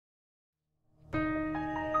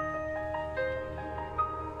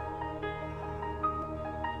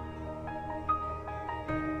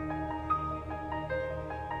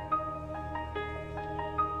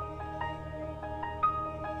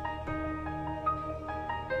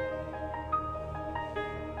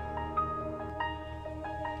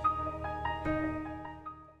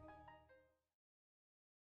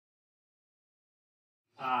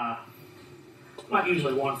not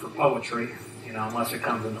usually one for poetry, unless it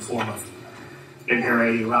comes in the form of big hair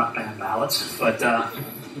 80 rock band ballads. But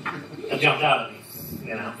it jumped out at me,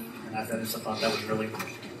 and I just thought that was really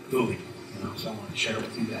moving, so I wanted to share it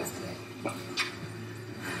with you guys today.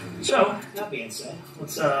 So, that being said,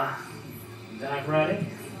 let's dive right in.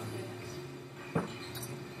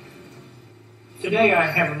 Today I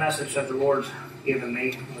have a message that the Lord's given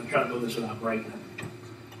me. I'm going to try to move this without breaking it.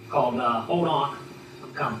 Called Hold On,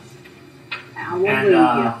 I'm Coming. And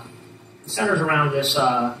it centers around this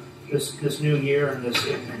new year and this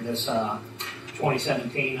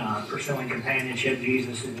 2017 pursuing companionship,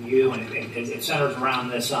 Jesus in you, and it centers around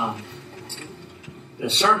this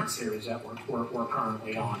sermon series that we're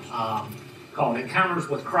currently on, called Encounters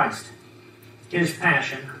with Christ, His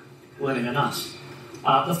Passion Living in Us.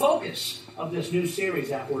 The focus of this new series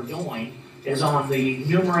that we're doing is on the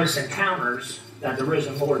numerous encounters that the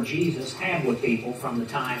risen Lord Jesus had with people from the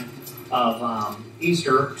time of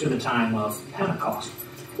Easter to the time of Pentecost.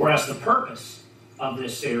 Whereas the purpose of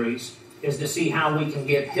this series is to see how we can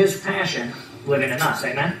get His passion living in us.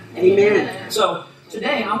 Amen? Amen. So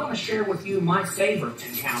today I want to share with you my favorite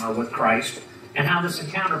encounter with Christ and how this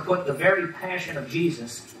encounter put the very passion of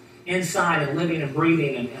Jesus inside and living and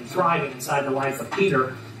breathing and thriving inside the life of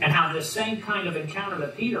Peter, and how this same kind of encounter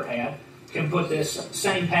that Peter had can put this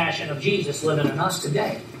same passion of Jesus living in us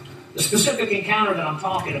today. The specific encounter that I'm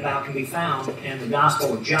talking about can be found in the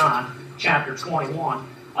Gospel of John, chapter 21,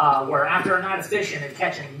 where after a night of fishing and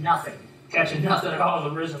catching nothing at all,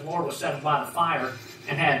 the risen Lord was sitting by the fire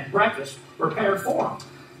and had breakfast prepared for him.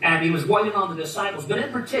 And He was waiting on the disciples, but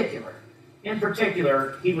in particular,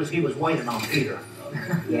 he was waiting on Peter.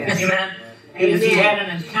 Yes. Amen? He had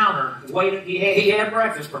an encounter, he had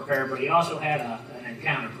breakfast prepared, but he also had an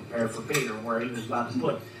encounter prepared for Peter where he was about to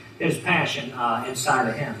put His passion inside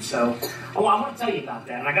of him. So I want to tell you about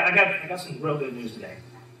that. And I got some real good news today.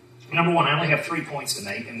 Number one, I only have 3 points to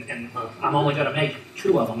make, and I'm only going to make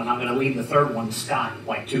 2 of them, and I'm going to leave the third one to Scott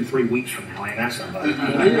like 2-3 weeks from now. Amen, somebody?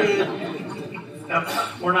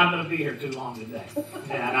 We're not going to be here too long today.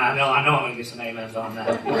 And I know I'm going to get some amens on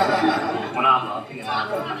that when I'm up.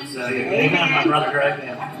 So, amen, my brother Greg.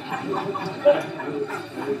 Yeah.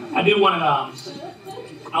 I do want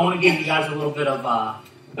to give you guys a little bit of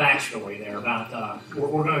backstory there about,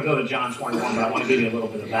 we're going to go to John 21, but I want to give you a little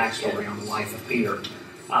bit of backstory on the life of Peter.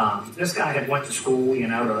 This guy had went to school,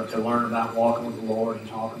 to learn about walking with the Lord and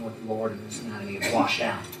talking with the Lord and this and that, and he had washed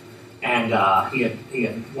out. And he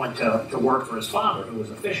had went to work for his father, who was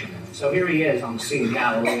a fisherman. So here he is on the Sea of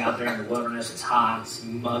Galilee out there in the wilderness. It's hot, it's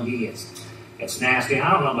muggy, it's nasty. And I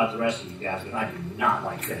don't know about the rest of you guys, but I do not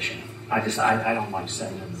like fishing. I don't like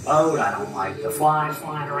sitting in the boat. I don't like the flies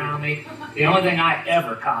flying around me. The only thing I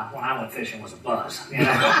ever caught when I went fishing was a buzz. I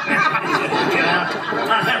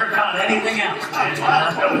never caught anything else.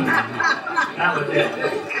 That was it.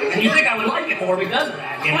 And you think I would like it more because of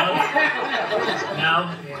that,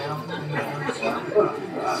 So,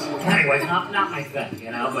 anyways, not my thing,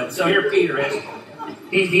 But so here Peter is.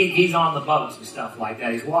 He's on the boats and stuff like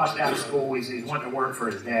that. He's washed out of school. He's went to work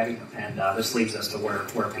for his daddy, and this leads us to where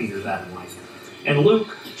Peter's at in life. In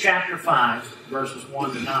Luke chapter 5, verses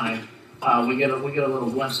 1 to 9, we get a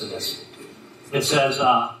little glimpse of this. It says,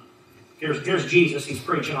 here's Jesus. He's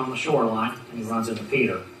preaching on the shoreline, and he runs into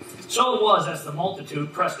Peter. So it was, as the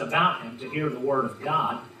multitude pressed about him to hear the word of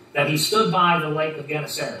God, that he stood by the lake of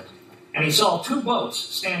Gennesaret. And he saw 2 boats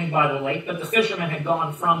standing by the lake, but the fishermen had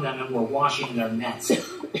gone from them and were washing their nets.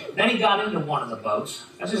 Then he got into one of the boats.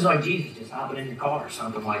 That's just like Jesus just hopping in your car or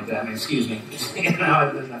something like that. I mean, excuse me.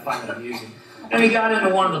 I find it amusing. And he got into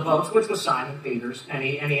one of the boats, which was Simon Peter's, and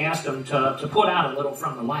he asked him to put out a little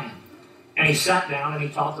from the land. And he sat down and he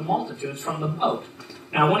taught the multitudes from the boat.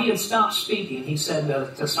 Now, when he had stopped speaking, he said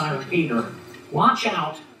to Simon Peter, "Launch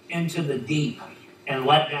out into the deep and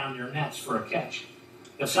let down your nets for a catch."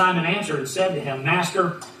 But Simon answered and said to him,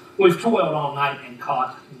 "Master, we've toiled all night and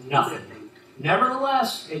caught nothing.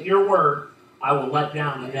 Nevertheless, at your word, I will let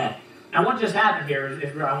down the net." Now, what just happened here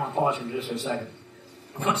is I want to pause for just a second.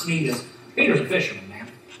 What's neat is Peter's a fisherman, man.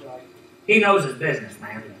 He knows his business,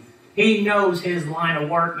 man. He knows his line of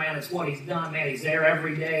work, man. It's what he's done, man. He's there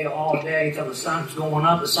every day, all day, till the sun's going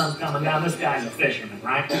up, the sun's coming down. This guy's a fisherman,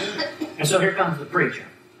 right? And so here comes the preacher.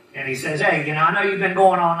 And he says, "Hey, I know you've been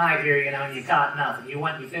going all night here, and you caught nothing. You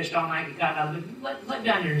went and you fished all night, you caught nothing. Let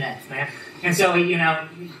down your nets, man." And so,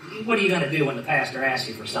 what are you going to do when the pastor asks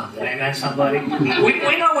you for something? Amen, somebody?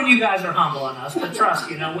 We know when you guys are humbling us, but trust,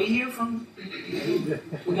 we hear from,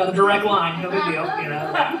 we got a direct line, no big deal,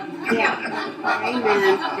 Yeah.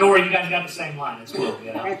 Amen. Don't worry, you guys got the same line. It's cool,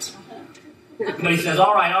 But he says,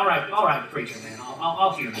 all right, preacher man,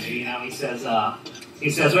 I'll humor you. You know, he says,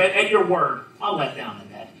 at your word, I'll let down the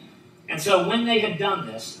net. And so when they had done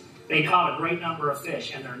this, they caught a great number of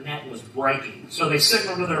fish, and their net was breaking. So they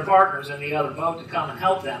signaled to their partners in the other boat to come and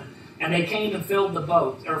help them. And they came and filled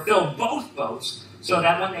both boats, so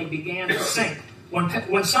that when they began to sink,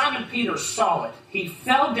 when Simon Peter saw it, he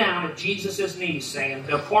fell down at Jesus' knees, saying,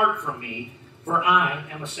 "Depart from me, for I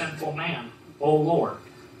am a sinful man, O Lord."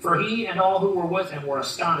 For he and all who were with him were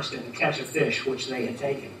astonished at the catch of fish which they had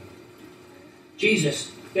taken.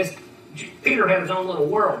 Peter had his own little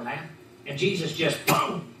world, man. And Jesus just,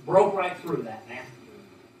 boom, broke right through that, man.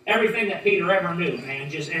 Everything that Peter ever knew,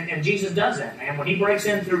 man. And Jesus does that, man. When he breaks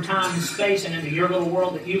in through time and space and into your little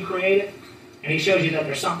world that you created, and he shows you that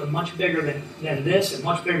there's something much bigger than this and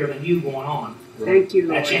much bigger than you going on. Thank you,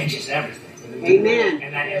 Lord. That changes everything. Amen.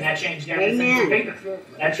 And that changed everything for Peter.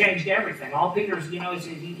 That changed everything. All Peter's, he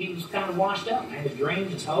was kind of washed up, man. His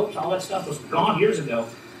dreams, his hopes, all that stuff was gone years ago.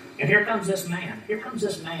 And here comes this man. Here comes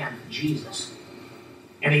this man, Jesus.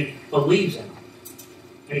 And he believes in him.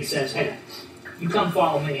 And he says, hey, you come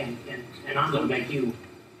follow me, and I'm going to make you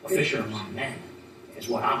a fisher among men, is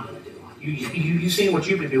what I'm going to do. You see what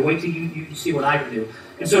you can do. Wait till you see what I can do.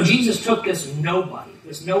 And so Jesus took this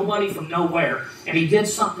nobody from nowhere, and he did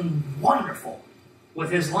something wonderful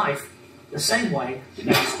with his life the same way that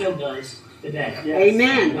he still does today.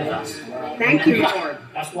 Amen. With us. Thank you, Lord.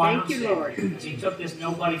 That's why Thank you, Lord. Because he took this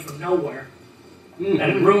nobody from nowhere and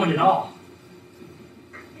it ruined it all.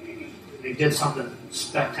 He did something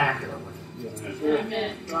spectacular with it.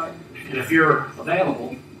 Amen. And if you're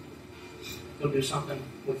available, he'll do something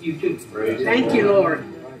with you too. Thank you, Lord.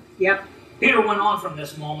 Yep. Peter went on from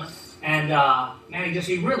this moment, and man,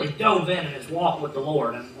 he really dove in his walk with the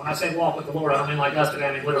Lord. And when I say walk with the Lord, I don't mean like us today.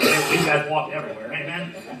 I mean literally, these guys walked everywhere.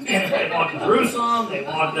 Amen. They walked to Jerusalem. They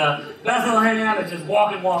walked to Bethlehem. It's just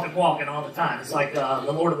walking all the time. It's like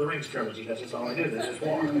the Lord of the Rings trilogy. That's just all they do. They just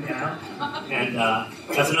walk. You know. And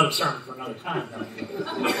that's another sermon for another time.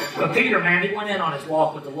 But Peter, man, he went in on his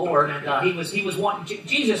walk with the Lord, and he was wanting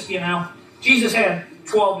Jesus. Jesus had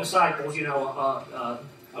 12 disciples.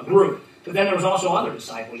 A group. But then there was also other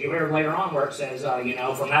disciples. You hear later on where it says,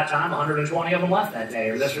 from that time, 120 of them left that day,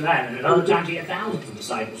 or this or that. And at other times he had thousands of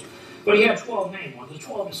disciples. But he had 12 main ones, the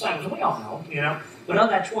 12 disciples. And we all know, But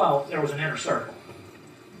of that 12, there was an inner circle.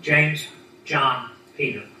 James, John,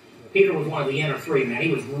 Peter. Peter was one of the inner three, man.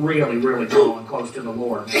 He was really, really growing close to the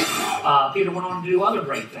Lord. Peter went on to do other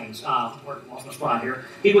great things. Lost my spot here.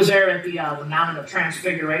 He was there at the Mountain of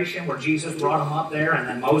Transfiguration where Jesus brought him up there, and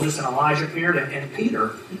then Moses and Elijah appeared, and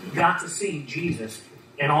Peter got to see Jesus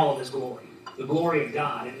in all of his glory. The glory of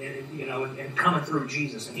God, and coming through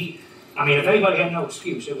Jesus. And if anybody had no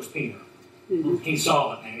excuse, it was Peter. Mm-hmm. He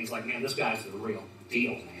saw it, man. He's like, man, this guy's the real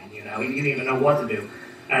deal, man. He didn't even know what to do.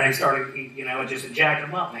 And they started, it just jacked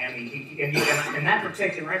him up, man. In that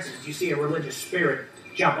particular instance, you see a religious spirit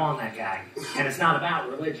jump on that guy. And it's not about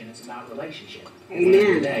religion, it's about relationship.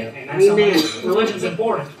 Amen. Amen. Religion's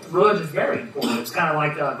important. Religion's very important. It's kind of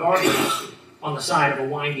like guardrails on the side of a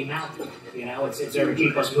windy mountain. It's there to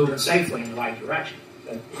keep us moving safely in the right direction.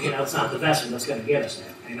 But, it's not the vessel that's going to get us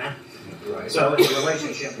there. Amen? Right. So it's a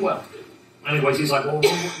relationship. Well, anyways, he's like, well,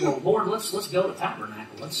 Lord, let's build a tabernacle.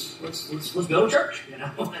 Let's build a church,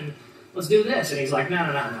 and let's do this. And he's like, no.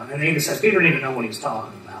 And he says, Peter didn't even know what he was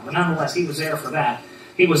talking about. But nonetheless, he was there for that.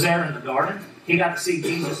 He was there in the garden. He got to see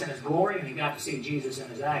Jesus in his glory, and he got to see Jesus in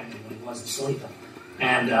his agony when he wasn't sleeping.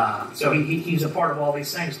 And so he's a part of all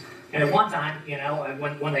these things. And at one time,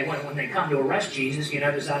 when they come to arrest Jesus,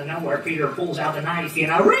 just out of nowhere, Peter pulls out the knife,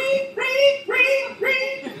 ring,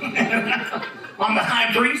 on the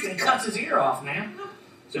high priest and cuts his ear off, man.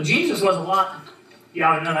 So Jesus was a lot.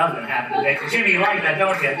 Y'all didn't know that was going to happen today. Jimmy, you like that,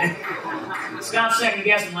 don't you? Scott's second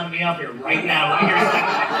guessing letting me up here right now.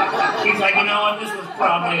 He's like, you know what? This was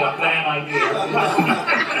probably a bad idea.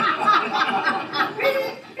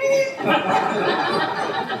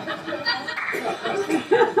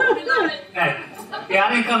 Hey, yeah, I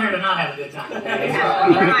didn't come here to not have a good time.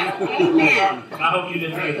 Right. Amen. I hope you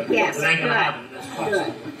didn't either. Yes. It ain't going to happen in this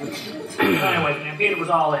place. Anyway, man, Peter was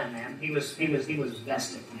all in, man. He was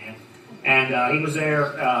vested, man. And he was there,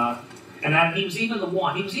 and that he was even the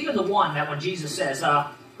one that when Jesus says,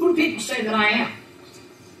 who do people say that I am?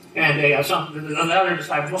 And the other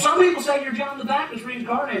disciples, well, some people say you're John the Baptist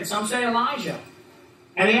reincarnated. Some say Elijah.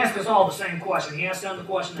 And he asked us all the same question. He asked them the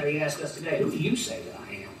question that he asked us today. Who do you say that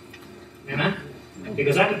I am? Amen?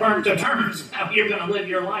 Because that determines how you're going to live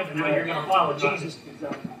your life and how you're going to follow Jesus.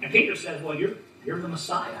 And Peter says, well, you're the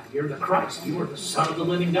Messiah. You're the Christ. You are the Son of the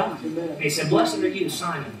living God. And he said, blessed are you,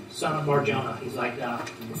 Simon, son of Bar-Jonah. He's like,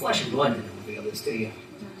 flesh and blood didn't reveal this to you.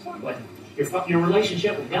 But your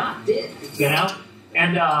relationship with God did, you know?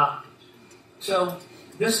 And so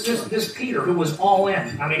this Peter, who was all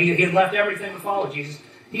in, I mean, he had left everything to follow Jesus.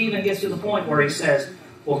 He even gets to the point where he says,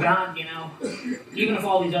 well, God, you know, even if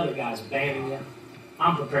all these other guys abandon you,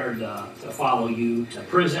 I'm prepared to follow you to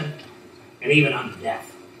prison and even unto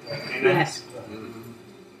death. Amen? Yes.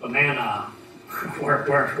 But man,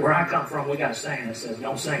 where I come from, we got a saying that says,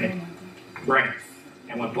 don't sing it, bring it.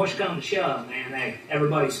 And when push comes to shove, man, hey,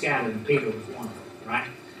 everybody scattered and Peter was one of them, right?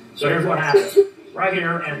 So here's what happens. Right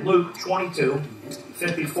here in Luke 22,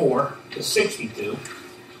 54 to 62.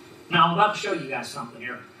 Now, I'm about to show you guys something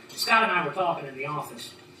here. Scott and I were talking in the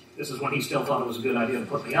office. This is when he still thought it was a good idea to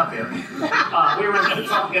put me up here. We were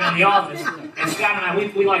talking in the office, and Scott and I,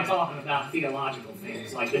 we like talking about theological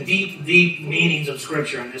things, like the deep meanings of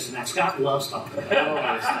Scripture and this and that. Scott loves talking about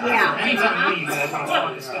that stuff. Yeah. Anytime you guys want to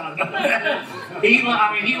talk to Scott about that,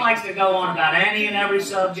 he likes to go on about any and every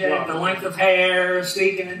subject, the length of hair,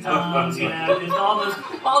 speaking in tongues, you know, just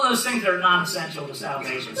all those things that are non-essential to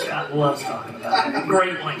salvation. Scott loves talking about that.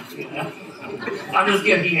 Great length, you know. I'm just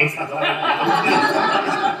kidding, he hates stuff like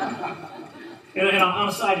that. And on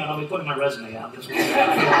a side note, I'll be putting my resume out this week. I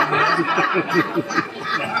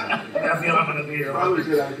feel I'm going to be here. Probably a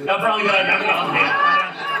good idea. Probably a good idea.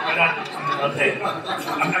 I'll take it.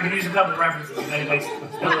 I can use a couple of references. Anyways.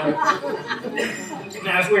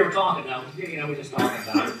 Now, as we were talking, though, you know, we were just talking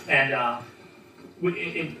about it. And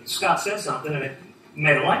Scott said something, and it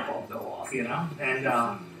made a light bulb go off, you know. And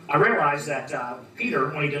I realized that Peter,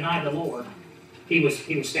 when he denied the Lord, he was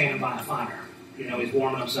standing by a fire. You know, he's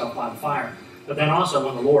warming himself by the fire. But then also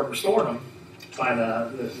when the Lord restored him by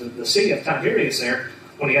the Sea of Tiberias there,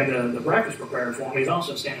 when he had the breakfast prepared for him, he's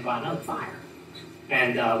also standing by another fire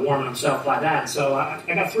and warming himself by that. So I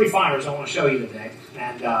got 3 fires I want to show you today,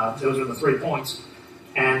 and those are the 3 points.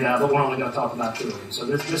 And but we're only going to talk about 2 of them. So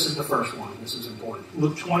this is the first one. This is important.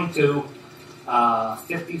 Luke 22,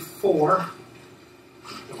 54.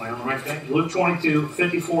 Am I on the right thing? Luke 22,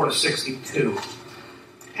 54 to 62.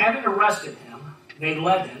 Having arrested him, they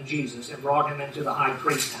led him, Jesus, and brought him into the high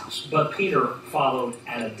priest's house. But Peter followed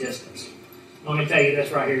at a distance. Let me tell you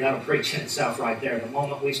this right here. That'll preach in itself right there. The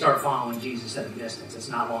moment we start following Jesus at a distance, it's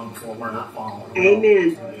not long before we're not following him.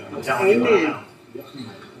 Amen. I'm telling you right now.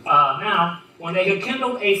 Now, when they had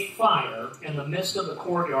kindled a fire in the midst of the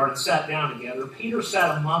courtyard and sat down together, Peter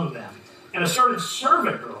sat among them. And a certain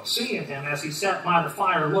servant girl, seeing him as he sat by the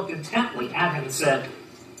fire, looked intently at him and said,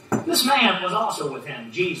 this man was also with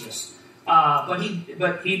him, Jesus. But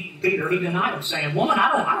Peter denied him, saying, woman,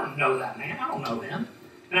 I don't know that man. I don't know him.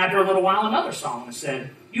 And after a little while, another saw him and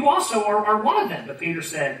said, you also are one of them. But Peter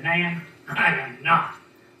said, man, I am not.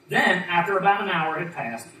 Then, after about an hour had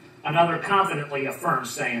passed, another confidently affirmed,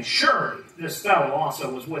 saying, surely this fellow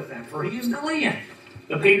also was with them, for he is Galilean.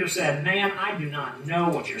 But Peter said, man, I do not know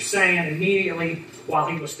what you're saying. Immediately, while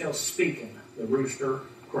he was still speaking, the rooster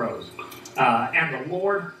crowed. And the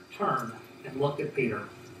Lord turned and looked at Peter.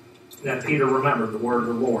 Then Peter remembered the word of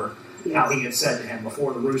the Lord, how he had said to him,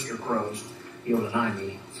 before the rooster crows, you'll deny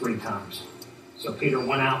me 3 times. So Peter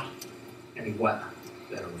went out and he wept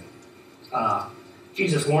bitterly.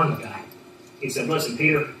 Jesus warned the guy. He said, listen,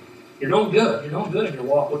 Peter, you're doing good. You're doing good in your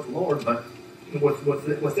walk with the Lord, but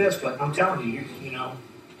with this, but I'm telling you, you know,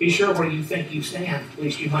 be sure where you think you stand, at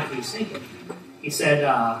least you might be sinking. He said,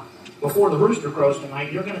 before the rooster crows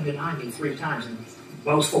tonight, you're going to deny me 3 times. And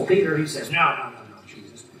boastful Peter, he says, no,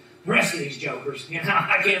 Jesus. The rest of these jokers, you know,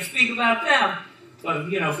 I can't speak about them.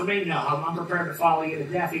 But, you know, for me, no, I'm prepared to follow you to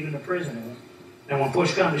death, even to prison. And when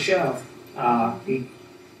push comes to shove, he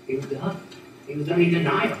was done. He was done. He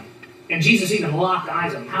denied him. And Jesus even locked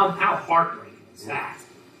eyes on him. How heartbreaking is that?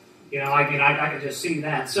 You know, I can just see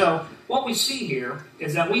that. So what we see here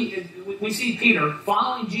is that we see Peter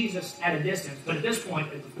following Jesus at a distance, but at this point,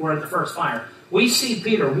 we're at the first fire. We see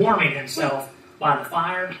Peter warming himself by the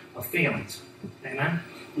fire of feelings. Amen?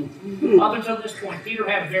 Up until this point, Peter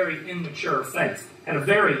had a very immature faith.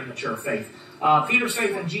 Peter's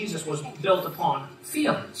faith in Jesus was built upon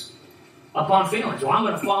feelings. Well, I'm going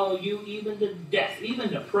to follow you even to death,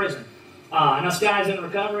 even to prison. And us guys in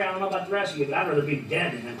recovery, I don't know about the rest of you, but I'd rather be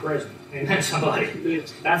dead than in prison. Amen, somebody.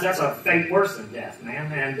 That's a fate worse than death,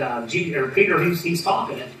 man. And Peter, he's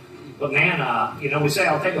talking it. But man, you know, we say,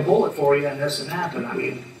 I'll take a bullet for you and this and that, but I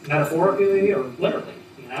mean, metaphorically or literally,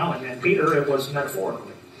 you know. And then Peter, it was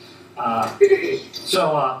metaphorically.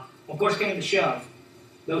 So when push came to shove,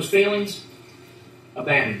 those feelings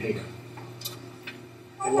abandoned Peter.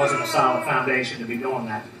 It wasn't a solid foundation to be doing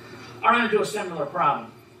that. I ran into a similar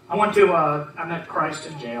problem. I met Christ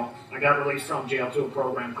in jail. I got released from jail to a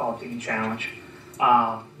program called Teen Challenge.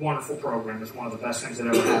 Wonderful program. It's one of the best things that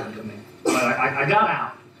ever happened to me. But I got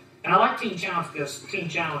out. And I like Teen Challenge because Teen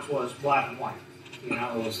Challenge was black and white. You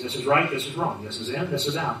know, it was, this is right, this is wrong, this is in, this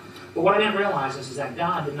is out. But what I didn't realize is that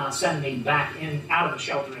God did not send me back out of a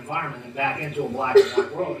sheltered environment and back into a black and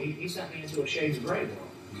white world. He sent me into a shades of gray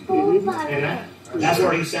world. And that's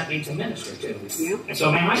where He sent me to minister to. Yeah. And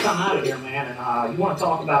so, man, I come out of here, man, and you want to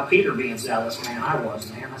talk about Peter being zealous, man, I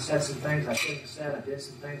was, man. I said some things I shouldn't have said. I did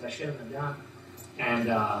some things I shouldn't have done.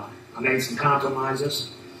 And I made some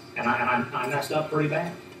compromises. And I messed up pretty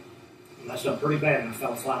bad. I messed up pretty bad, and I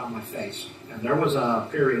fell flat on my face. And there was a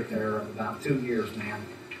period there of about 2 years, man,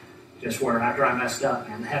 just where after I messed up,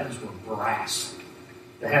 man, the heavens were brass.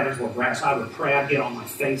 The heavens were brass. I would pray. I'd get on my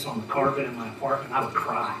face on the carpet in my apartment. I would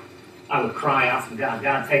cry. I would cry out from God.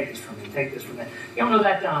 God, take this from me. Take this from me. You don't know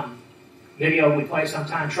that video we play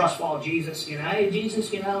sometimes, Trust Fall Jesus? You know, hey,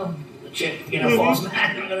 Jesus, you know, the chick, you know, falls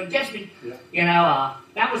mad. You know, catch me. Yeah. You know,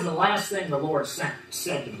 that was the last thing the Lord said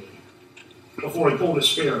to me before He pulled His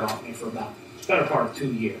Spirit off me for about the better part of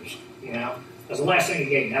 2 years. You know, that was the last thing He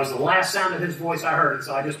gave me. That was the last sound of His voice I heard.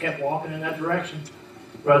 So I just kept walking in that direction,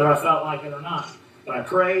 whether I felt like it or not. But I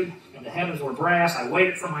prayed, and the heavens were brass. I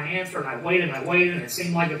waited for my answer, and I waited, and it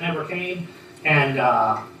seemed like it never came. And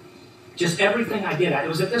just everything I did, it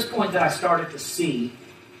was at this point that I started to see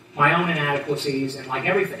my own inadequacies and like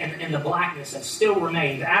everything, and the blackness that still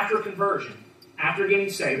remained after conversion, after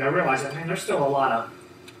getting saved. I realized that, man, there's still a lot of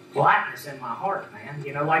blackness in my heart, man.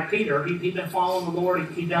 You know, like Peter, he'd been following the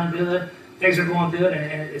Lord. He done good. Things are going good,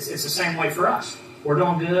 and it's the same way for us. We're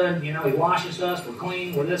doing good. You know, He washes us. We're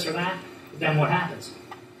clean. We're this or that. But then what happens?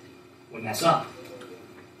 We mess up.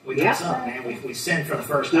 We mess up, man. We sin for the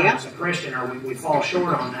first time as a Christian, or we fall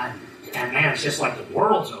short on that. And, man, it's just like the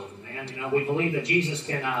world's over, man. You know, we believe that Jesus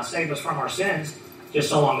can save us from our sins just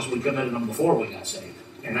so long as we committed them before we got saved.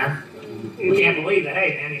 Amen? We can't believe that,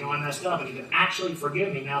 hey, man, you know, I messed up, and He can actually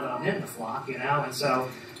forgive me now that I'm in the flock, you know. And so,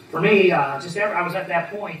 for me, I was at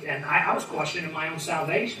that point, and I was questioning my own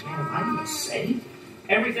salvation. Man, am I even saved?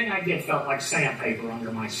 Everything I did felt like sandpaper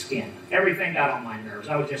under my skin. Everything got on my nerves.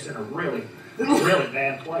 I was just in a really, really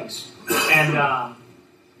bad place. And,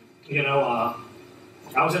 you know,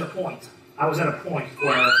 I was at a point where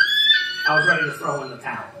I was ready to throw in the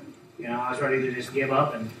towel. You know, I was ready to just give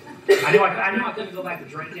up, and I knew I couldn't go back to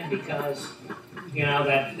drinking because, you know,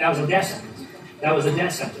 that was a death sentence. That was a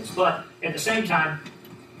death sentence. But at the same time,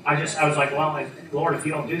 I was like, well, Lord, if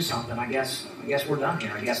You don't do something, I guess we're done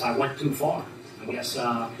here. I guess I went too far. I guess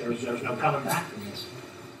there's no coming back from this.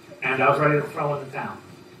 And I was ready to throw in the towel.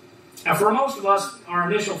 Now, for most of us,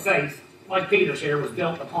 our initial faith, like Peter's here, was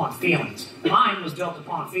built upon feelings. Mine was built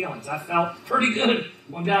upon feelings. I felt pretty good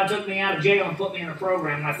when God took me out of jail and put me in a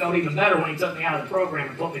program, and I felt even better when He took me out of the program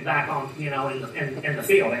and put me back on, you know, in the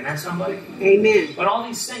field. Amen, somebody? Amen. But all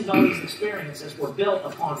these things, all these experiences were built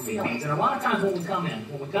upon feelings. And a lot of times when we come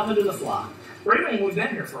into the flock, or even when we've been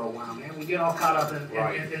here for a while, man, we get all caught up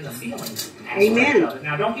in the feelings. Amen.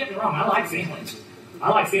 Now, don't get me wrong. I like feelings. I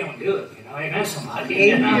like feeling good. You know, amen, somebody.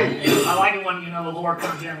 Amen. You know? I like it when, you know, the Lord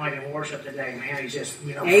comes in like in worship today, man. He's just,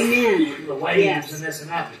 you know, amen. The waves and this and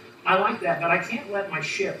that. I like that, but I can't let my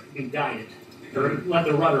ship be guided, or let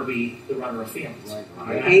the rudder be the rudder of feelings.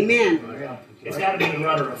 Right? Amen. It's got to be the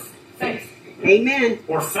rudder of faith. Amen.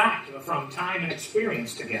 Or fact, from time and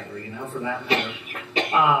experience together, you know, for that matter.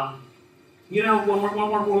 You know,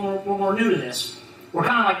 when we're new to this, we're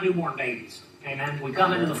kind of like newborn babies. Amen. We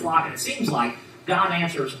come into the flock, and it seems like God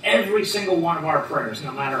answers every single one of our prayers,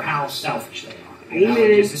 no matter how selfish they are. You know?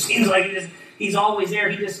 It seems like He's always there.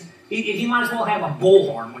 He might as well have a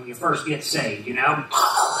bullhorn when you first get saved, you know.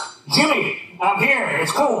 Jimmy, I'm here.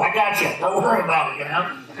 It's cool. I got you. Don't worry about it, you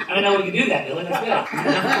know. I don't know we can do that, Billy. That's good.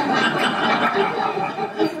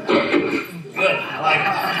 Good. I like it.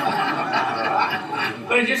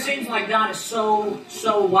 But it just seems like God is so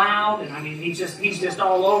loud, and I mean, He's just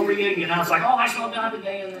all over you. You know, it's like, oh, I saw God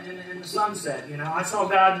today in the sunset. You know, I saw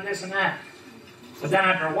God this and that. But then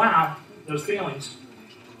after a while, those feelings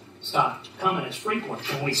stop coming as frequent,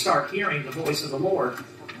 and we start hearing the voice of the Lord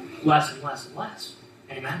less and less and less.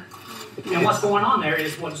 Amen. And what's going on there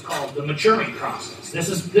is what's called the maturing process. This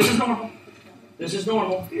is normal. This is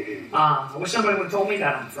normal. I wish somebody would have told me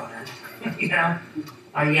that on the front end. You know,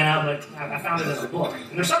 but I found it in a book.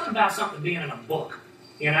 And there's something about something being in a book,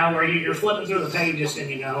 you know, where you're flipping through the pages and,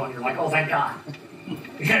 you know, and you're like, oh, thank God.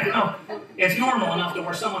 You know, it's normal enough to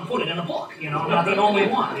where someone put it in a book. You know, I'm not the only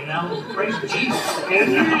one, you know. Praise Jesus.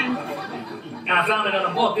 And And I found it in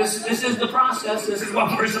a book. This is the process. This is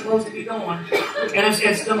what we're supposed to be doing. And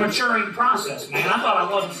it's the maturing process, man. I thought I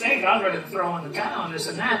wasn't saved. I was ready to throw in the towel and this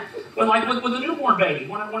and that. But like with a newborn baby,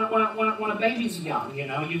 when a baby's young, you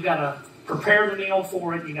know, you've got to prepare the meal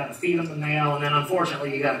for it. You got to feed them the meal, and then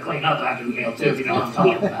unfortunately you got to clean up after the meal too. If you know what I'm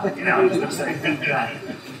talking about, you know, I was going to say that.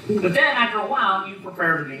 But then after a while, you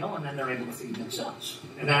prepare the meal, and then they're able to feed themselves.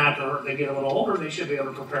 And then after they get a little older, they should be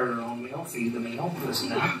able to prepare their own meal, feed the meal, this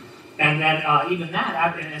and that. And then even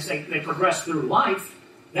that, and as they progress through life,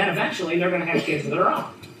 then eventually they're going to have kids of their own.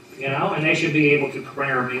 You know, and they should be able to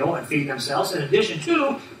prepare a meal and feed themselves, in addition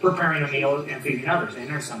to preparing a meal and feeding others. And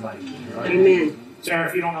there's somebody. Right? Amen. Sarah,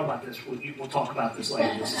 if you don't know about this, we'll talk about this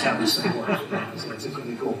later. This is how this thing works. It's going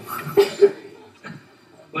to be cool.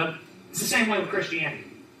 But it's the same way with Christianity.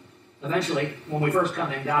 Eventually, when we first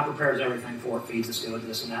come in, God prepares everything for it, feeds us, doing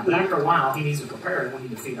this and that. But after a while, He needs to prepare it, and we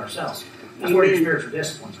need to feed ourselves. That's where your spiritual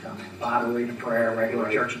disciplines come in. Bible reading, prayer,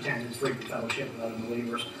 regular church attendance, frequent fellowship with other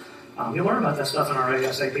believers. You'll learn about that stuff in our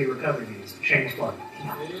ASAP recovery meetings. Shameless plug.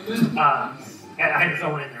 I had to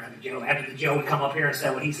throw it in there after Joe would come up here and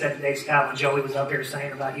say what he said today, Scott, when Joey was up here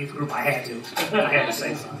saying about youth group. I had to. I had to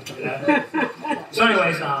say something. You know? So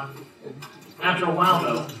anyways, after a while,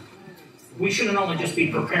 though, we shouldn't only just be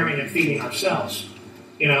preparing and feeding ourselves,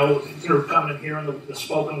 you know, through coming and hearing the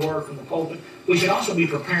spoken word from the pulpit. We should also be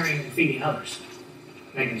preparing and feeding others.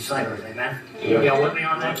 Making disciples, amen? Yeah. Y'all with me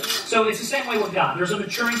on that? So it's the same way with God. There's a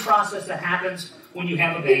maturing process that happens when you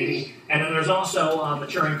have a baby, and then there's also a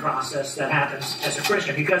maturing process that happens as a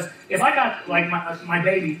Christian. Because if I got, like, my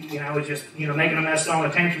baby, you know, is just, you know, making a mess, throwing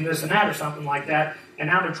a tantrum, this and that, or something like that, and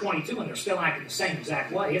now they're 22 and they're still acting the same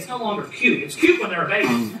exact way, it's no longer cute. It's cute when they're a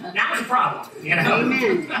baby. Now it's a problem, you know?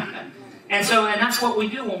 Amen. And that's what we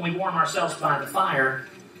do when we warm ourselves by the fire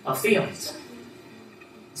of feelings.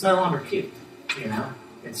 It's no longer cute, you know?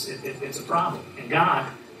 It's a problem. And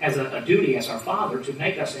God has a duty as our Father to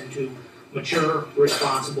make us into mature,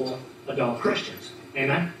 responsible adult Christians.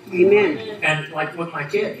 Amen? Amen. And like with my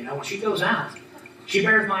kid, you know, when she goes out, she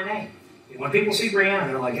bears my name. When people see Brianna,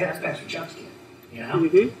 they're like, yeah, that's Pastor Chuck's kid. You know?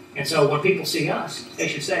 Mm-hmm. And so when people see us, they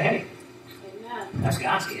should say, hey, that's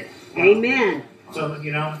God's kid. Amen. So,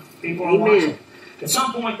 you know, people are watching. At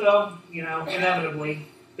some point, though, you know, inevitably,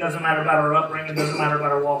 doesn't matter about our upbringing, doesn't matter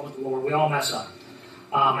about our walk with the Lord, we all mess up.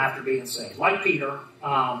 After being saved. Like Peter,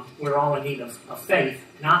 we're all in need of faith,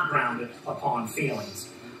 not grounded upon feelings.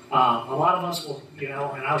 A lot of us will, you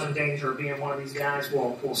know, and I was in danger of being one of these guys,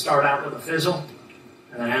 we'll start out with a fizzle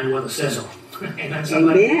and then end with a sizzle. Amen,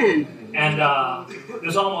 somebody? Amen. And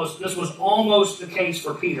this was almost the case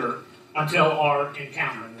for Peter until our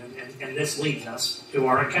encounter. And this leads us to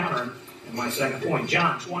our encounter in my second point.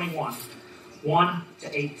 John 21, 1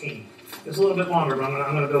 to 18. It's a little bit longer, but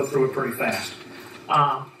I'm going to go through it pretty fast.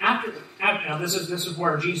 Now this is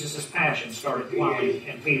where Jesus' passion started dwelling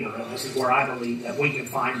in Peter, and this is where I believe that we can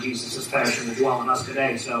find Jesus' passion to dwell in us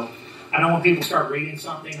today. So I know when people start reading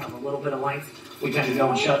something of a little bit of length, we tend to go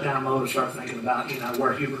in shutdown mode and start thinking about, you know,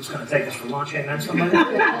 where Hubert's going to take us for lunch. Hey, that's somebody.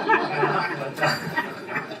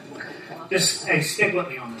 Just stick with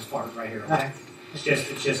me on this part right here, okay? It's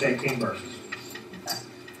just 18 verses.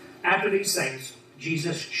 After these things,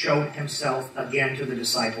 Jesus showed himself again to the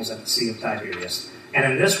disciples at the Sea of Tiberias. And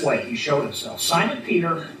in this way he showed himself. Simon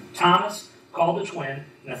Peter, Thomas, called the twin,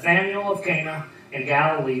 Nathanael of Cana in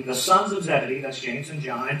Galilee, the sons of Zebedee, that's James and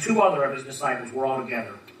John, and two other of his disciples were all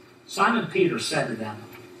together. Simon Peter said to them,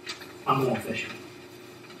 I'm going fishing.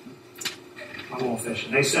 I'm going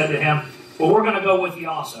fishing. They said to him, well, we're going to go with you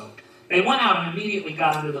also. They went out and immediately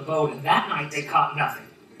got into the boat, and that night they caught nothing.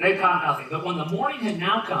 They caught nothing. But when the morning had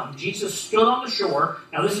now come, Jesus stood on the shore.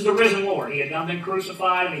 Now this is the risen Lord. He had now been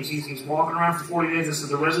crucified, and he's walking around for 40 days. This is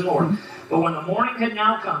the risen Lord. But when the morning had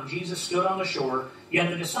now come, Jesus stood on the shore, yet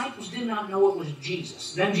the disciples did not know it was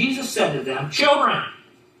Jesus. Then Jesus said to them, children,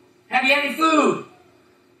 have you any food?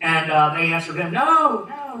 And they answered him, no.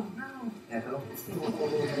 Echo.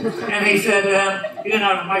 And he said, you didn't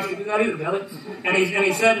have a mic to do that either, Billy. And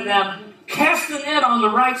he said to them, cast the net on the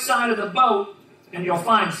right side of the boat, and you'll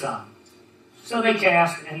find some. So they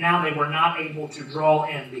cast, and now they were not able to draw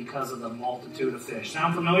in because of the multitude of fish.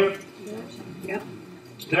 Sound familiar? Yep.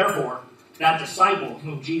 Therefore, that disciple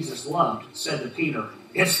whom Jesus loved said to Peter,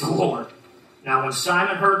 it's the Lord. Now when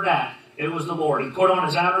Simon heard that it was the Lord, he put on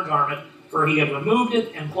his outer garment, for he had removed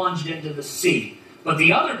it and plunged into the sea. But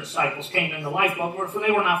the other disciples came in the lifeboat, for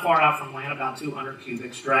they were not far out from land, about 200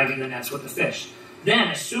 cubits, dragging the nets with the fish. Then,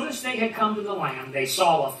 as soon as they had come to the land, they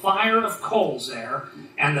saw a fire of coals there,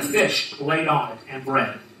 and the fish laid on it, and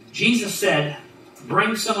bread. Jesus said,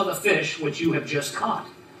 bring some of the fish which you have just caught.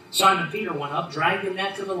 Simon Peter went up, dragged the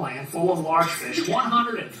net to the land, full of large fish,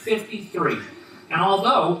 153. And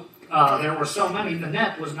although there were so many, the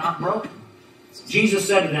net was not broken. Jesus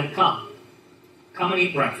said to them, Come and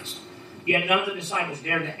eat breakfast. Yet none of the disciples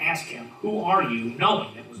dared to ask him, Who are you?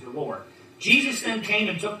 Knowing it was the Lord. Jesus then came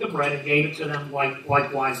and took the bread and gave it to them,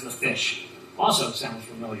 likewise the fish. Also sounds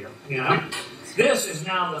familiar, you know. This is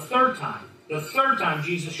now the third time. The third time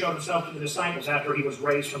Jesus showed himself to the disciples after he was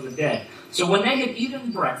raised from the dead. So when they had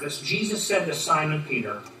eaten breakfast, Jesus said to Simon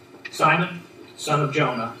Peter, Simon, son of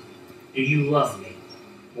Jonah, do you love me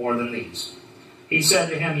more than these? He said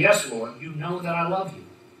to him, Yes, Lord, you know that I love you.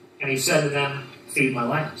 And he said to them, Feed my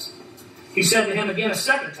lambs. He said to him again a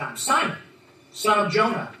second time, Simon, son of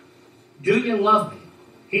Jonah, do you love me?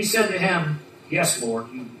 He said to him, Yes, Lord,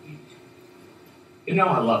 you know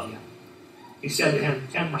I love you. He said to him,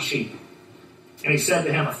 Tend my sheep. And he said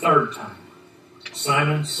to him a third time,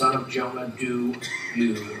 Simon, son of Jonah, do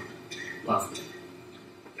you love me?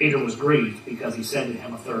 Peter was grieved because he said to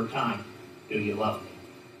him a third time, Do you love me?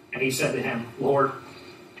 And he said to him, Lord,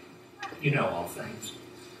 you know all things.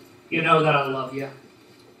 You know that I love you.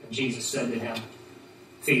 And Jesus said to him,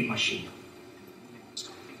 Feed my sheep.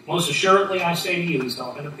 Most assuredly I say to you, he's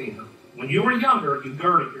talking to Peter, when you were younger, you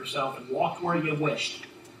girded yourself and walked where you wished.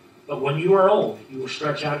 But when you are old, you will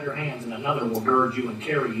stretch out your hands, and another will gird you and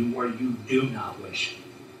carry you where you do not wish.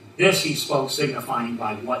 This he spoke, signifying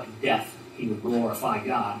by what death he would glorify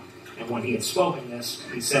God. And when he had spoken this,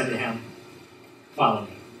 he said to him, Follow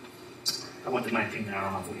me. I went to 19 there. I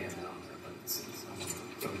don't know if we have that on there, but I'm going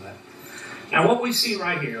to go to that. Now what we see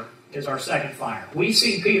right here is our second fire. We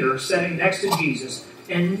see Peter sitting next to Jesus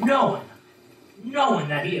and knowing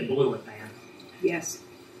that he had blew it, man. Yes.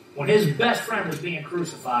 When his best friend was being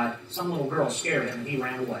crucified, some little girl scared him and he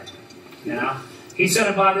ran away. You know? He's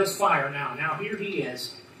sitting by this fire now. Now here he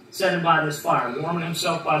is, sitting by this fire, warming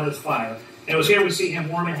himself by this fire. And it was here we see him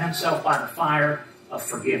warming himself by the fire of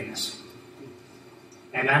forgiveness.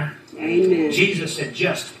 Amen? Amen. Jesus had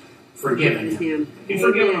just forgiven him. He'd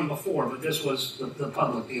forgiven him before, but this was the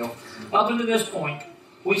public deal. Up until this point,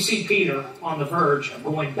 we see Peter on the verge of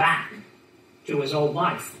going back to his old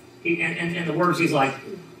life. In the words, he's like,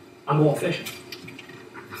 I'm going fishing.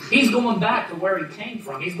 He's going back to where he came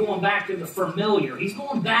from. He's going back to the familiar. He's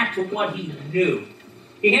going back to what he knew.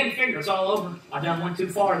 He hadn't figured it's all over. I done went too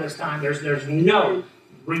far this time. There's no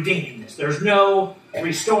redeeming this. There's no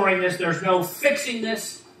restoring this. There's no fixing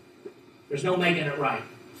this. There's no making it right.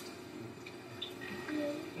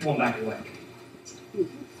 I'm going back to where I came.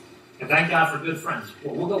 And thank God for good friends.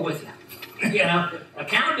 Well, we'll go with you. You know,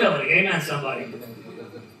 accountability. Amen, somebody.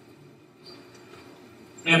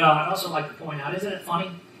 And I'd also like to point out, isn't it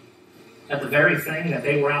funny that the very thing that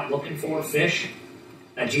they were out looking for, fish,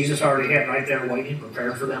 that Jesus already had right there waiting,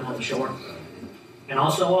 prepared for them on the shore? And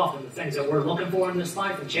also often the things that we're looking for in this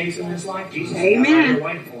life and chasing in this life, Jesus is right there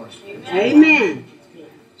waiting for us. Amen.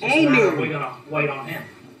 Amen. Are we going to wait on him?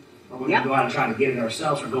 Or are we going to go out and try to get it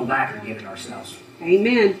ourselves or go back and get it ourselves?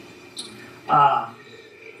 Amen.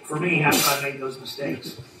 For me, after I made those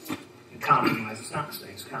mistakes and compromises, not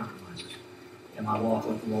mistakes, compromises in my walk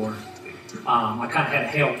with the Lord, I kind of had a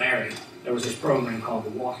Hail Mary. There was this program called the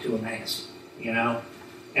Walk to Emmaus, you know,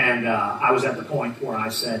 and I was at the point where I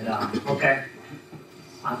said, okay,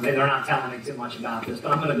 they're not telling me too much about this,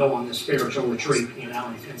 but I'm going to go on this spiritual retreat, you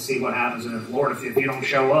know, and see what happens. And if, Lord, if you don't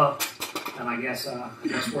show up, then I guess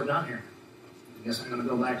we're done here. I guess I'm going to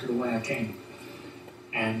go back to the way I came.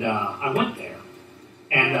 And I went there.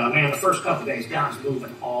 And, man, the first couple of days, God's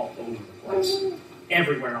moving all over the place.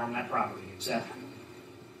 Everywhere on that property except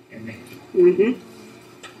in me. Mm-hmm.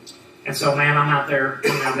 And so, man, I'm out there. You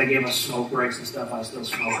know, they gave us smoke breaks and stuff. I was still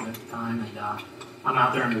smoking at the time. And I'm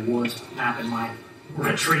out there in the woods mapping my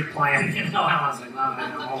retreat plan. You know, I was like, well,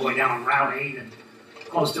 I'm all the way down on Route 8 and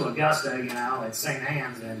close to Augusta, you know, at St.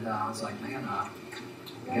 Anne's. And I was like, man, I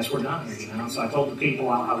guess we're done here, you know. So I told the people,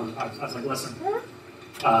 I was like, listen,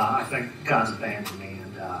 I think God's abandoned me.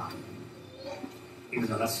 And even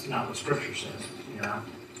though that's not what Scripture says, you know.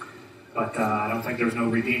 But I don't think there's no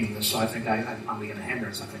redeeming this, so I think I'm being a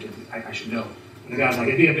hindrance. I think I should go. And the guy's like,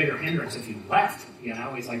 it'd be a bigger hindrance if you left, you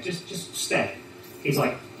know. He's like, just stay. He's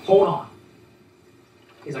like, hold on.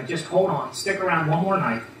 He's like, just hold on. Stick around one more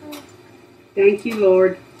night. Thank you,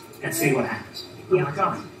 Lord. And see what happens. I'm like,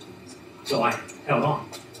 all right. So I held on.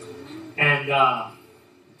 And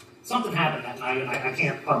something happened that night, and I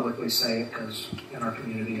can't publicly say it because in our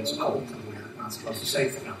community it's a cult, and we're not supposed to say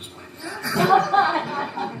things. I'm just playing.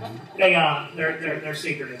 They're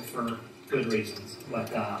secretive for good reasons,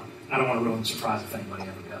 but I don't want to ruin the surprise if anybody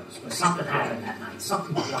ever goes. But something happened that night.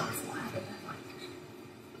 Something wonderful happened that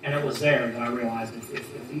night. And it was there that I realized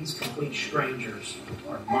if these complete strangers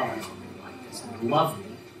are loving on me like this and love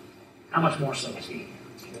me, how much more so is He?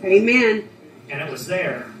 Amen. And it was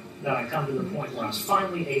there that I come to the point where I was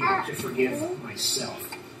finally able to forgive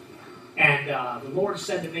myself. And the Lord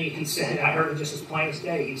said to me, He said, I heard it just as plain as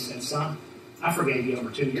day. He said, son, I forgave you over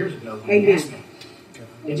 2 years ago when you asked me.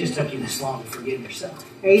 It just took you this long to forgive yourself.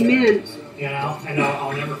 Amen. You know, and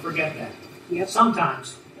I'll never forget that. Yep.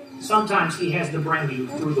 Sometimes He has to bring you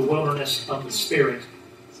through the wilderness of the Spirit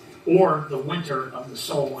or the winter of the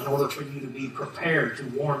soul in order for you to be prepared to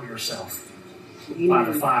warm yourself by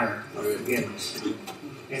the fire of forgiveness.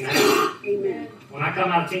 Amen. Amen. When I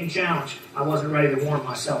come out of Teen Challenge, I wasn't ready to warm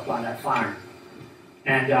myself by that fire.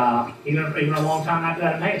 And even a long time after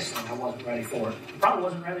that Emmaus thing, I wasn't ready for it. I probably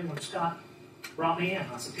wasn't ready when Scott brought me in.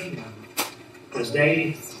 I was a team member. Because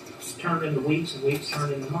days turned into weeks and weeks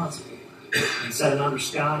turned into months. And setting under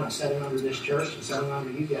Scott, and I setting under this church, and setting under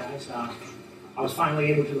you guys, I was finally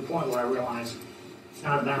able to the point where I realized it's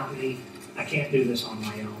not about me. I can't do this on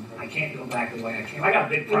my own. I can't go back the way I came. I got a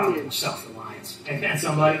big problem with self-reliance. And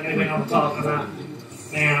anybody know what I'm talking about?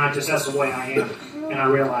 Man, that's the way I am. And I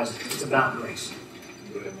realized it's about grace.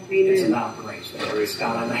 It's about grace.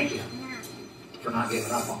 God, I thank you for not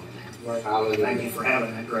giving up on me, man. Thank you for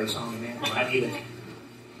having that grace on me, man. I need it.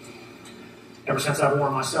 Ever since I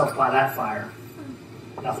warmed myself by that fire,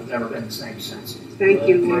 nothing's ever been the same since. Thank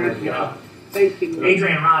you, Lord. Thank you, Lord.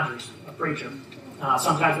 Adrian Rogers, a preacher,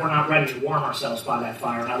 sometimes we're not ready to warm ourselves by that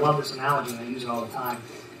fire. And I love this analogy, and I use it all the time.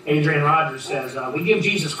 Adrian Rogers says, we give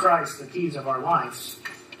Jesus Christ the keys of our lives,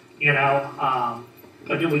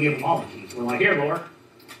 but do we give Him all the keys? We're like, here, Lord,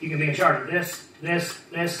 you can be in charge of this, this,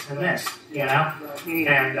 this, and this,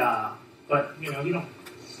 And, but, you don't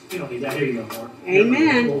need that. Here you go, Lord.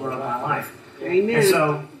 Amen. You're over my life. Amen. And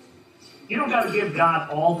so, you don't got to give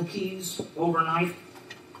God all the keys overnight,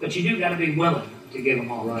 but you do got to be willing to give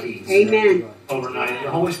Him all the keys. Amen. Overnight.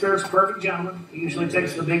 The Holy Spirit's a perfect gentleman. He usually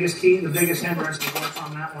takes the biggest key, the biggest hindrance, and works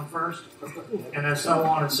on that one first, and then so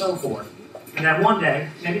on and so forth. And then one day,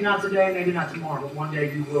 maybe not today, maybe not tomorrow, but one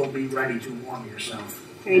day you will be ready to warm yourself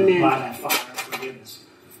by that fire of forgiveness.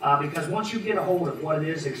 Because once you get a hold of what it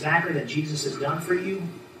is exactly that Jesus has done for you,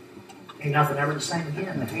 ain't nothing ever the same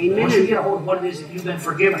again. Amen. Once you get a hold of what it is that you've been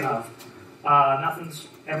forgiven of, nothing's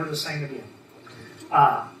ever the same again.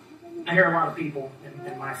 I hear a lot of people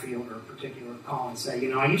in my field or particular call and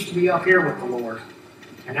say, I used to be up here with the Lord,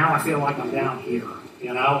 and now I feel like I'm down here,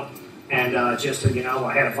 And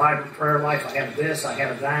I had a vibrant prayer life, I had this, I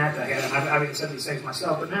had that, I've even said these things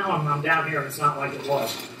myself, but now I'm down here and it's not like it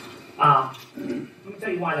was. Let me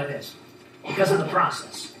tell you why that is. Because of the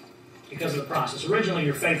process. Originally,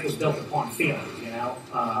 your faith was built upon feelings,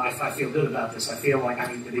 I feel good about this. I feel like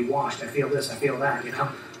I need to be washed. I feel this. I feel that,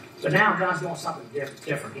 But now God's doing something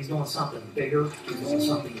different. He's doing something bigger. He's doing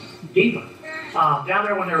something deeper. Down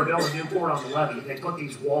there when they were building Newport on the levee, they put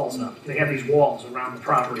these walls up. They have these walls around the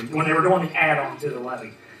property. When they were doing the add-on to the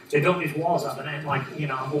levee, they built these walls up. And then,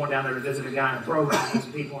 I'm going down there to visit a guy in a program with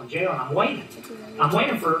some people in jail, and I'm waiting. I'm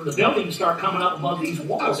waiting for the building to start coming up above these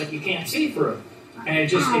walls that you can't see through. And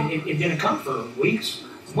it didn't come for weeks,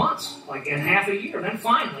 months, in half a year. Then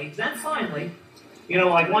finally,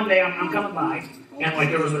 one day I'm coming by,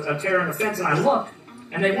 and there was a tear in the fence, and I looked,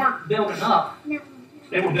 and they weren't building up,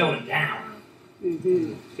 they were building down.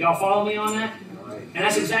 Mm-hmm. Y'all follow me on that? And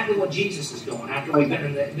that's exactly what Jesus is doing after we've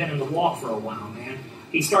been in the walk for a while, man.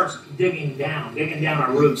 He starts digging down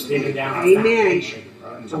our roots, digging down our foundation,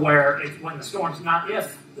 to where when the storms, not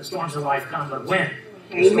if the storms of life come, but when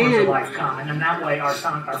the storms of life come. And then that way our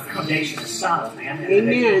foundation is solid, man. And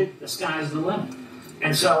the sky's the limit.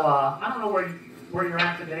 And so I don't know where you're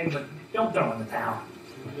at today, but don't throw in the towel.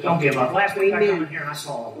 Don't give up. Last week I come in here and I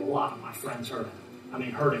saw a lot of my friends hurting.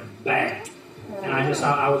 Hurting bad. And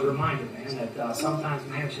I was reminded, man, that sometimes,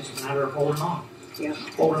 man, it's just a matter of holding on. Yeah.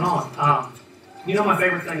 Holding on. My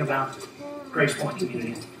favorite thing about Gracepointe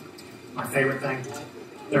community, my favorite thing,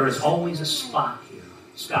 there is always a spot here.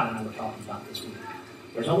 Scott and I were talking about this week.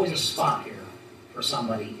 There's always a spot here for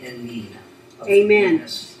somebody in need of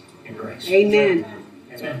forgiveness and grace. Amen.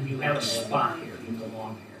 And then you have a spot here. You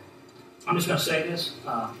belong here. I'm just going to say this.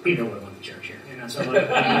 Peter would have went to church here. That's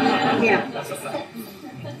a fact.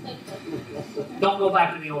 Don't go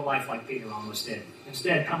back to the old life like Peter almost did.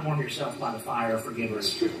 Instead, come warm yourself by the fire of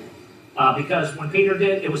forgiveness. Because when Peter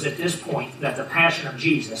did, it was at this point that the passion of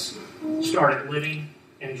Jesus started living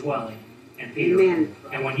and dwelling in Peter. Amen.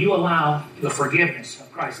 And when you allow the forgiveness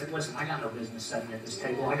of Christ, that listen, I got no business sitting at this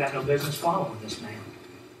table. I got no business following this man.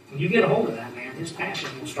 When you get a hold of that man, his passion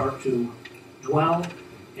will start to dwell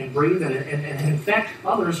and breathe and infect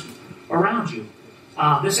others around you.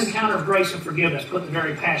 This encounter of grace and forgiveness put the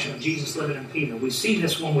very passion of Jesus living in Peter. We see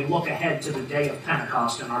this when we look ahead to the day of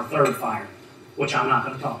Pentecost in our third fire, which I'm not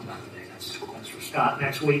going to talk about today. That's for Scott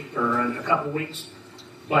next week or in a couple of weeks.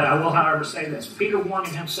 But I will, however, say this. Peter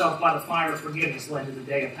warming himself by the fire of forgiveness led to the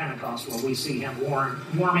day of Pentecost, where we see him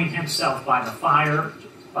warming himself by the fire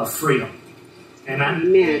of freedom. Amen?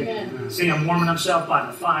 Amen. See him warming himself by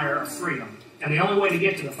the fire of freedom. And the only way to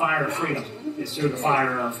get to the fire of freedom is through the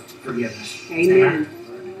fire of forgiveness. Amen.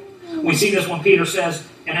 We see this when Peter says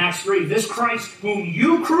in Acts 3, this Christ whom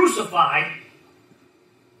you crucified,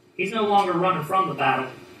 he's no longer running from the battle.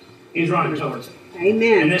 He's running towards it.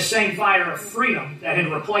 Amen. And this same fire of freedom that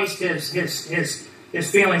had replaced his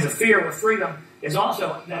feelings of fear with freedom is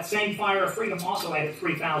also, that same fire of freedom also added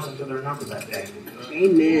 3,000 to their number that day.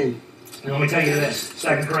 Amen. And let me tell you this, 2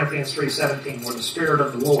 Corinthians 3:17, where the Spirit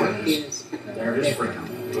of the Lord is, there is freedom.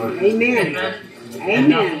 Amen. Amen.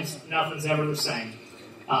 Amen. Nothing's ever the same.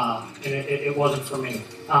 And it wasn't for me.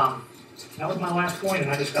 That was my last point,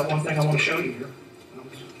 and I just got one thing I want to show you here.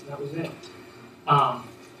 That was it.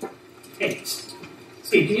 Hey,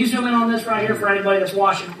 Steve, can you zoom in on this right here for anybody that's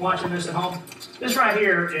watching this at home? This right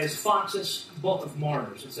here is Fox's Book of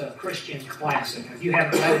Martyrs. It's a Christian classic. If you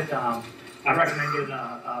haven't read it, I recommend getting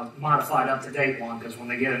a modified, up-to-date one, because when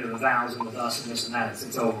they get into the vows and the thus and this and that,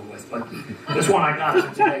 it's over with. But this one I got is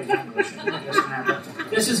in today's English.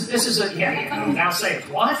 This is a, now say it.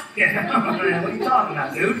 What? What are you talking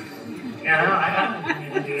about, dude?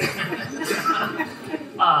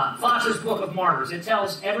 Fox's Book of Martyrs. It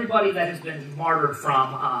tells everybody that has been martyred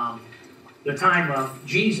from the time of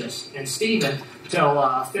Jesus and Stephen till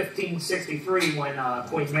 1563, when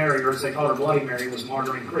Queen Mary, or as they call her, Bloody Mary, was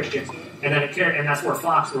martyring Christians, and then and that's where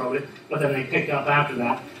Fox wrote it. But then they picked up after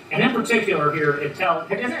that. And in particular, here it tells.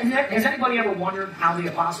 Has anybody ever wondered how the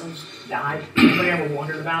apostles died? Anybody ever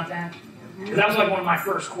wondered about that? Because that was like one of my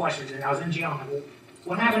first questions, and I was in jail. I'm like, well,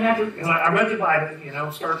 what happened after? Because I read the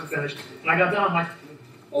Bible, start to finish, and I got done. I'm like,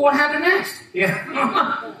 well, what happened next?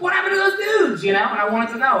 What happened to those dudes? And I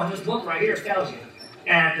wanted to know. And this book right here tells you.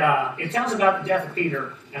 And it tells about the death of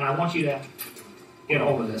Peter. And I want you to get a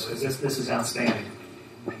hold of this, because this is outstanding.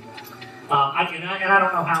 I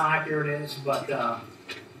don't know how accurate it is, but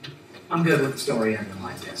I'm good with the story ending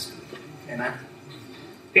like this. Amen?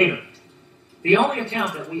 Peter. The only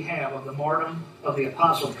account that we have of the martyrdom of the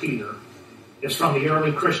Apostle Peter is from the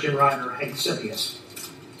early Christian writer Hegesippus.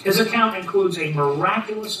 His account includes a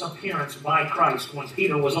miraculous appearance by Christ when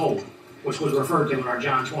Peter was old, which was referred to in our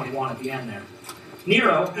John 21 at the end there.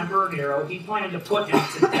 Emperor Nero, he planned to put him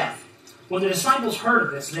to death. When the disciples heard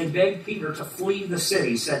of this, they begged Peter to flee the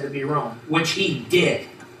city said to be Rome, which he did.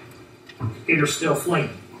 Peter's still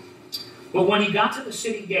fleeing. But when he got to the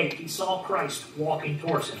city gate, he saw Christ walking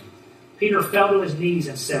towards him. Peter fell to his knees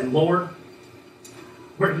and said, Lord,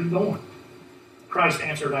 where are you going? Christ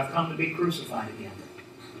answered, I've come to be crucified again.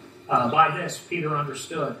 By this, Peter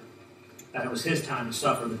understood that it was his time to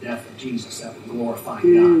suffer the death of Jesus that would glorify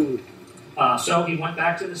God. So he went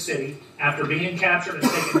back to the city. After being captured and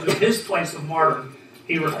taken to his place of martyrdom,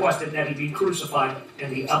 he requested that he be crucified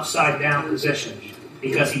in the upside-down position,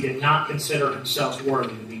 because he did not consider himself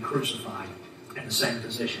worthy to be crucified in the same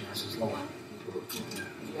position as his Lord.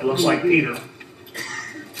 It looks like Peter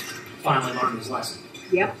finally learned his lesson.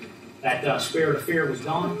 Yep. That spirit of fear was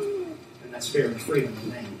gone, and that spirit of freedom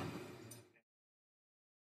remained.